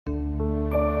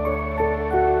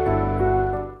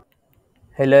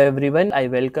Hello everyone, I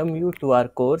welcome you to our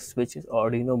course which is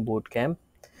Arduino Bootcamp.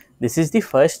 This is the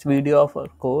first video of our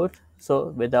course,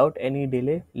 so without any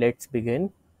delay, let's begin.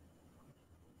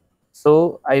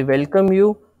 So I welcome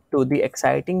you to the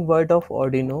exciting world of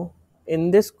Arduino.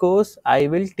 In this course, I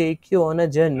will take you on a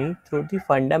journey through the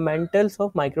fundamentals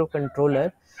of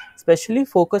microcontroller, especially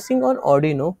focusing on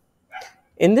Arduino.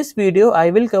 In this video, I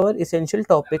will cover essential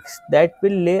topics that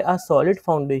will lay a solid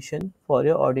foundation for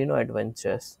your Arduino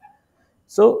adventures.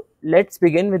 So let's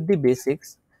begin with the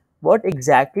basics. What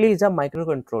exactly is a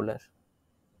microcontroller?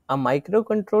 A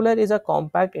microcontroller is a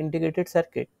compact integrated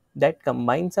circuit that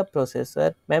combines a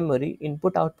processor, memory,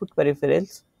 input output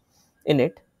peripherals in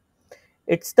it.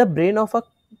 It's the brain of a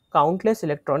countless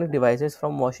electronic devices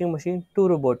from washing machine to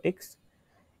robotics.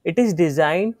 It is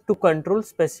designed to control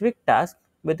specific tasks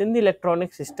within the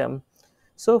electronic system.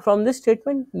 So from this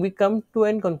statement, we come to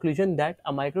an conclusion that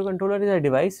a microcontroller is a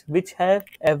device which has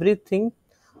everything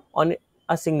on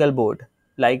a single board,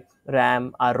 like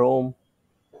RAM, a ROM,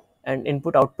 and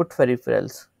input output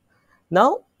peripherals.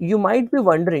 Now, you might be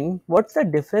wondering what's the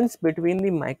difference between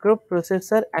the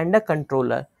microprocessor and a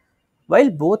controller. While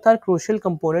both are crucial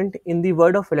component in the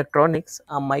world of electronics,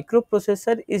 a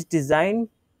microprocessor is designed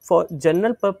for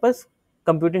general purpose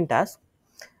computing tasks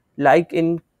like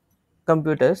in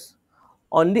computers.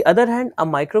 On the other hand, a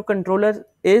microcontroller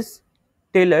is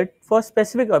tailored for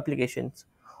specific applications,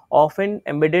 often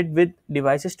embedded with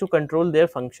devices to control their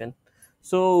function.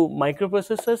 So,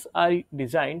 microprocessors are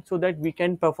designed so that we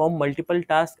can perform multiple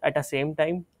tasks at the same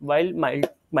time, while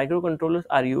microcontrollers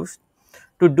are used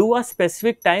to do a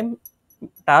specific time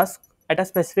task at a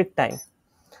specific time.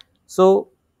 So,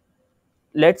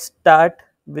 let's start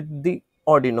with the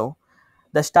Arduino,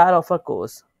 the star of our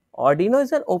course. Arduino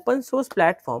is an open source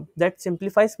platform that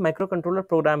simplifies microcontroller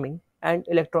programming and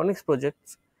electronics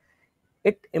projects.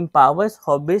 It empowers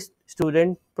hobbyists,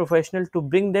 students, professionals to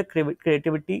bring their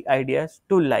creativity ideas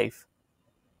to life.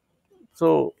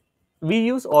 So, we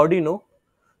use Arduino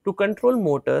to control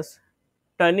motors,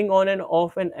 turning on and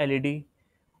off an LED,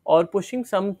 or pushing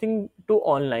something to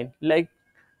online, like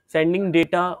sending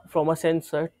data from a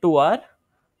sensor to our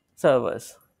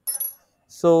servers.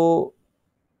 So,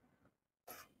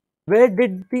 where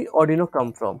did the Arduino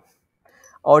come from?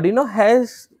 Arduino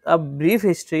has a brief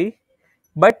history,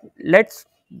 but let's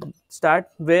start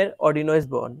where Arduino is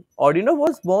born. Arduino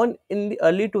was born in the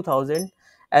early 2000s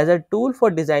as a tool for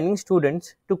designing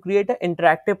students to create a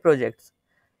interactive projects.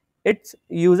 Its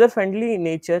user-friendly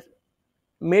nature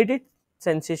made it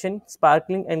sensation,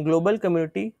 sparkling, and global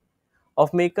community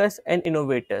of makers and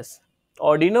innovators.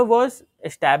 Arduino was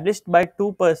established by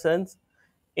two persons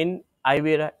in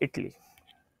Ivera, Italy.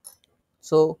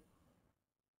 So,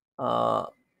 uh,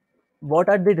 what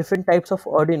are the different types of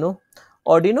Arduino?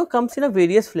 Arduino comes in a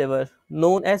various flavor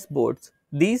known as boards.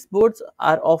 These boards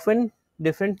are often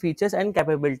different features and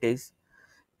capabilities,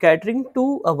 catering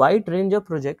to a wide range of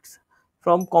projects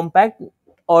from compact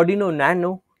Arduino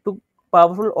Nano to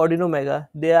powerful Arduino Mega.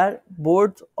 They are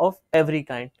boards of every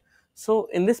kind. So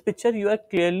in this picture you are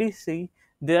clearly see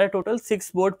there are total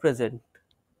 6 board present.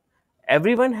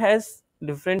 Everyone has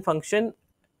different function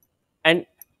and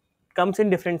comes in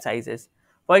different sizes.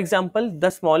 For example, the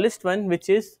smallest one which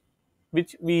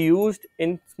we used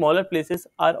in smaller places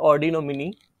are Arduino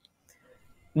Mini,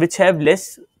 which have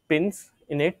less pins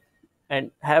in it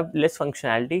and have less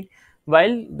functionality,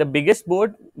 while the biggest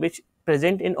board which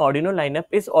present in Arduino lineup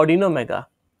is Arduino Mega,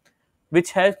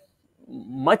 which has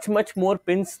much more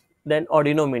pins than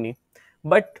Arduino Mini.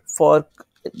 But for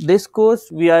this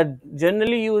course, we are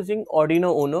generally using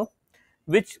Arduino Uno,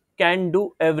 which can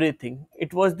do everything.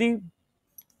 It was the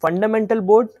fundamental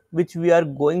board which we are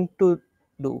going to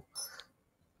do.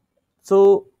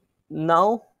 So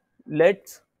now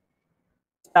let's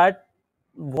start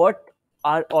what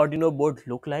our Arduino board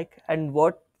look like and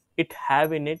what it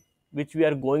have in it, which we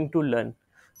are going to learn.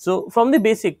 So from the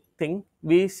basic thing,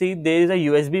 we see there is a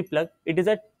USB plug. It is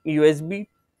a USB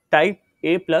type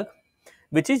A plug,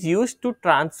 which is used to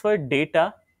transfer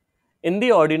data in the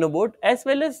Arduino board as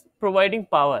well as providing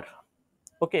power.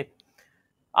 Okay.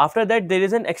 After that, there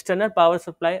is an external power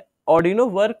supply. Arduino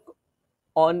work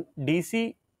on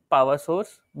DC power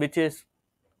source, which is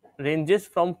ranges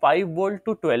from 5 volt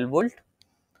to 12 volt.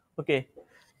 Okay.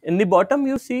 In the bottom,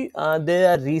 you see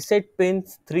there are reset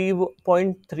pins,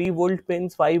 3.3 volt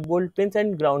pins, 5 volt pins,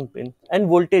 and ground pins, and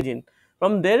voltage in.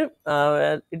 From there,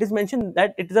 it is mentioned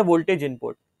that it is a voltage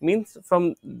input. Means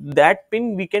from that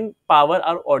pin we can power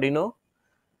our Arduino.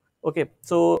 Okay,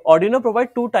 so Arduino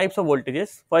provide two types of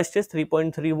voltages. First is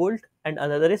 3.3 volt, and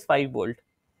another is 5 volt.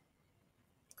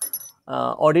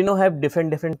 Arduino have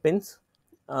different pins.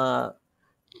 Uh,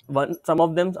 Some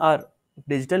of them are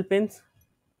digital pins,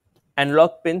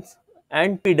 analog pins,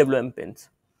 and PWM pins.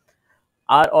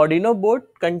 Our Arduino board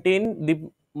contain the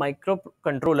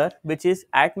microcontroller which is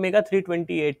ATmega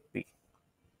 328P.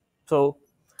 So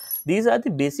these are the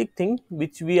basic things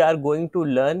which we are going to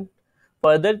learn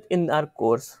further in our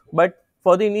course. But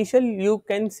for the initial, you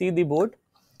can see the board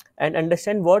and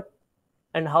understand what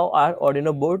and how our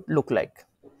Arduino board look like.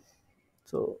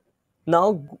 So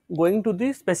now going to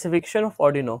the specification of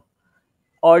Arduino.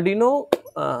 Arduino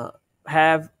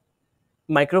have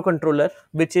microcontroller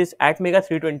which is ATmega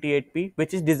 328P,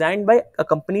 which is designed by a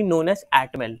company known as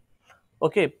Atmel.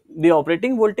 Okay, the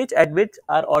operating voltage at which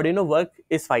our Arduino work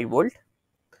is 5 volt,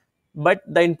 but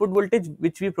the input voltage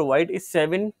which we provide is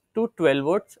 7 to 12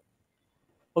 volts.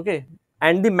 Okay,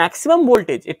 and the maximum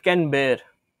voltage it can bear,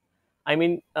 I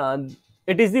mean,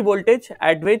 it is the voltage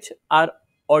at which our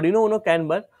Arduino Uno can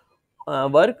work.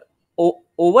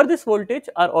 Over this voltage,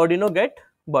 our Arduino get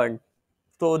burned.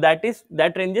 So that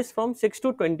ranges from 6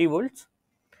 to 20 volts.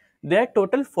 There are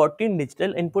total 14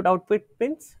 digital input output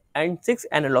pins and 6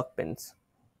 analog pins.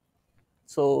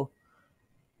 So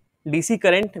DC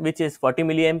current which is 40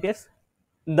 milliamperes.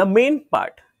 The main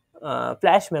part,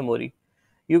 flash memory,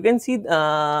 you can see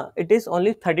it is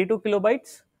only 32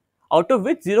 kilobytes, out of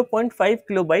which 0.5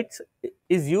 kilobytes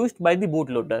is used by the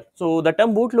bootloader. So the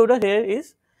term bootloader here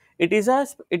is, it is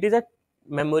a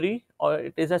memory, or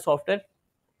it is a software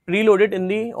preloaded in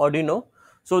the Arduino,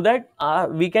 so that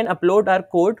we can upload our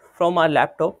code from our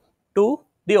laptop to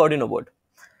the Arduino board.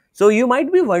 So you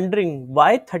might be wondering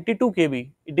why 32 kb?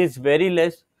 It is very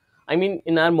less. I mean,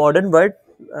 in our modern world,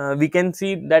 we can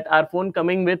see that our phone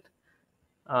coming with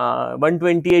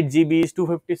 128 GBs,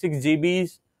 256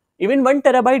 GBs, even 1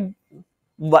 terabyte.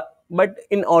 But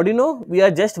in Arduino, we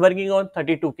are just working on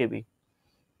 32 kb.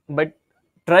 But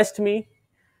trust me,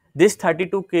 this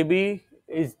 32 kb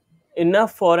is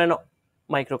enough for an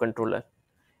microcontroller.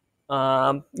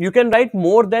 You can write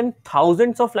more than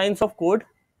thousands of lines of code,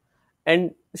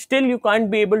 and still you can't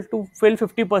be able to fill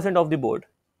 50% of the board.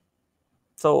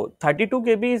 So 32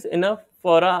 kb is enough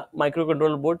for a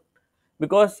microcontroller board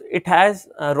because it has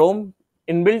a ROM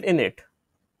inbuilt in it.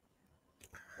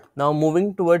 Now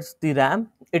moving towards the RAM,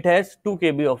 it has 2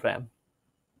 kb of RAM.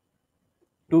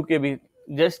 2 kb.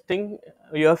 Just think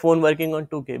your phone working on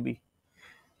 2 kb.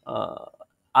 Uh,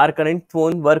 our current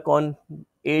phone work on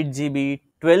 8 GB,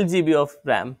 12 GB of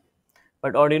RAM,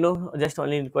 but Arduino just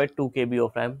only require 2 kb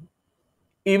of RAM.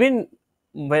 Even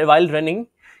while running,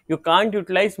 you can't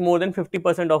utilize more than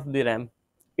 50% of the RAM.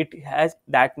 It has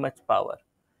that much power.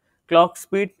 Clock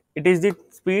speed, it is the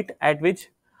speed at which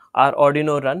our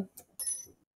Arduino run.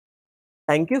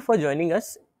 Thank you for joining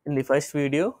us in the first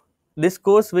video. This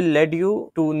course will lead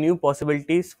you to new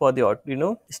possibilities for the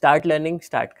Arduino. Start learning,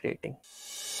 start creating.